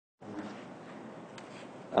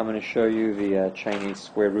I'm going to show you the Chinese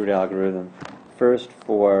square root algorithm. First,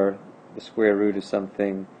 for the square root of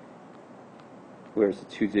something where it's a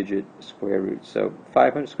two-digit square root. So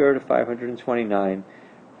 500 square root of 529.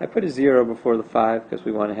 I put a 0 before the 5 because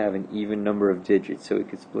we want to have an even number of digits so we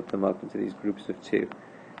could split them up into these groups of 2.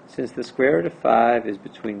 Since the square root of 5 is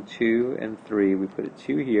between 2 and 3, we put a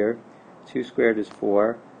 2 here. 2 squared is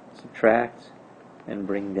 4. Subtract and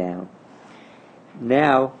bring down.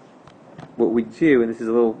 Now, what we do, and this is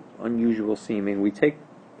a little unusual seeming, we take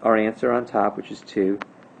our answer on top, which is 2,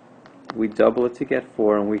 we double it to get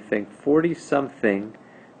 4, and we think 40 something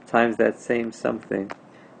times that same something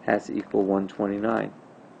has to equal 129.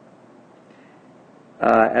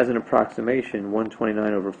 As an approximation,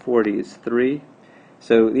 129 over 40 is 3.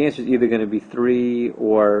 So the answer is either going to be 3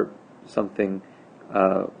 or something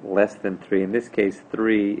less than 3. In this case,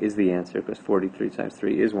 3 is the answer because 43 times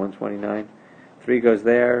 3 is 129. 3 goes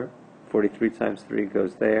there. 43 times 3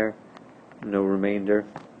 goes there. No remainder.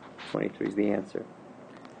 23 is the answer.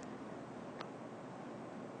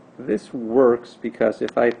 This works because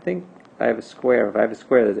if I think I have a square, that's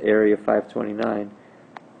area 529,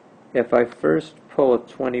 if I first pull a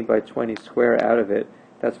 20 by 20 square out of it,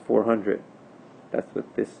 that's 400. That's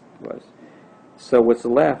what this was. So what's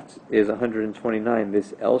left is 129,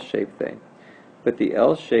 this L-shaped thing. But the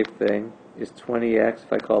L-shaped thing is 20x,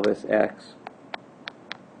 if I call this x.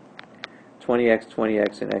 20x,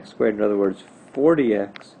 20x, and x squared. In other words,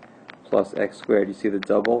 40x plus x squared. You see the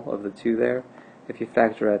double of the 2 there? If you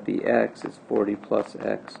factor out the x, it's 40 plus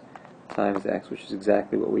x times x, which is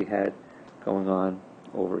exactly what we had going on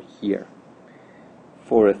over here.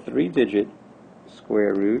 For a 3-digit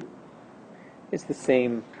square root, it's the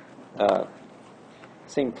same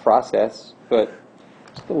process, but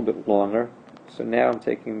it's a little bit longer. So now I'm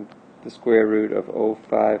taking the square root of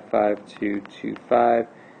 0.55225.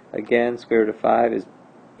 Again, square root of 5 is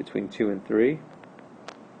between 2 and 3.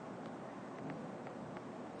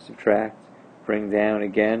 Subtract, bring down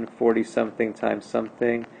again. 40 something times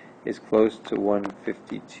something is close to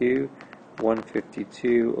 152.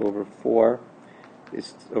 152 over 4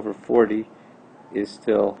 is over 40 is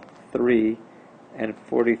still 3, and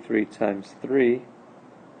 43 times 3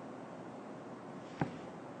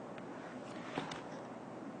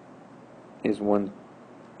 is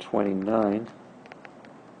 129,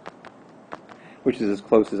 which is as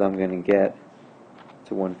close as I'm going to get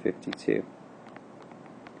to 152.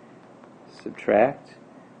 Subtract,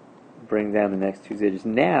 bring down the next 2 digits.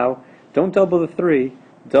 Now, don't double the 3,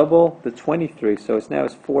 double the 23, so it's now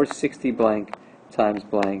 460 blank times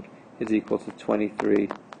blank is equal to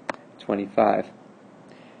 2325.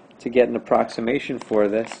 To get an approximation for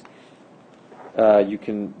this, you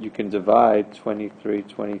can divide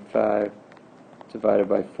 2325 divided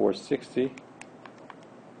by 460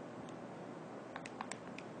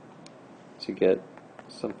 to get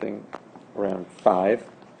something around 5.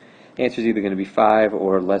 The answer is either going to be 5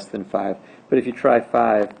 or less than 5. But if you try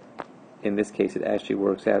 5, in this case it actually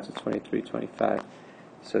works out to 2325.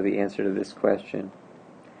 So the answer to this question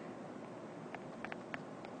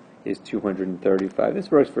is 235.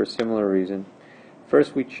 This works for a similar reason.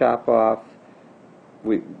 First we chop off,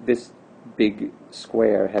 this big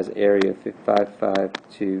square has area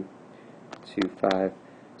 55225.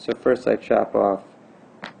 So first I chop off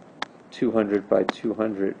 200 by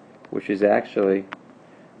 200, which is actually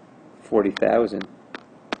 40,000.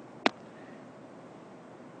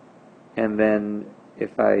 And then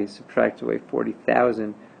if I subtract away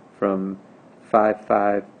 40,000 from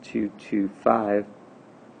 55225,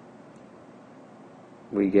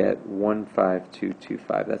 we get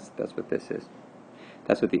 15225. That's what this is.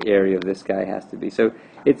 That's what the area of this guy has to be. So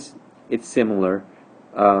it's similar.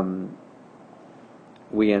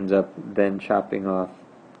 We end up then chopping off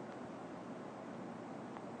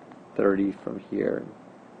 30 from here.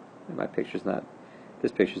 And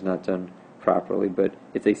this picture's not done properly, but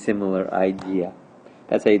it's a similar idea.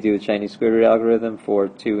 That's how you do the Chinese square root algorithm for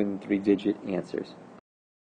 2- and 3-digit answers.